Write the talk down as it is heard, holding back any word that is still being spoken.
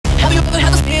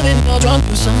feeling you're drunk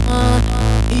with someone.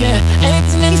 Yeah, and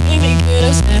it's anything we could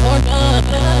have said or done.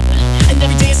 And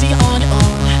every day I see you on your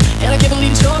own, and I can't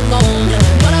believe that you're alone.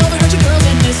 But I overheard your girls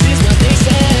and this is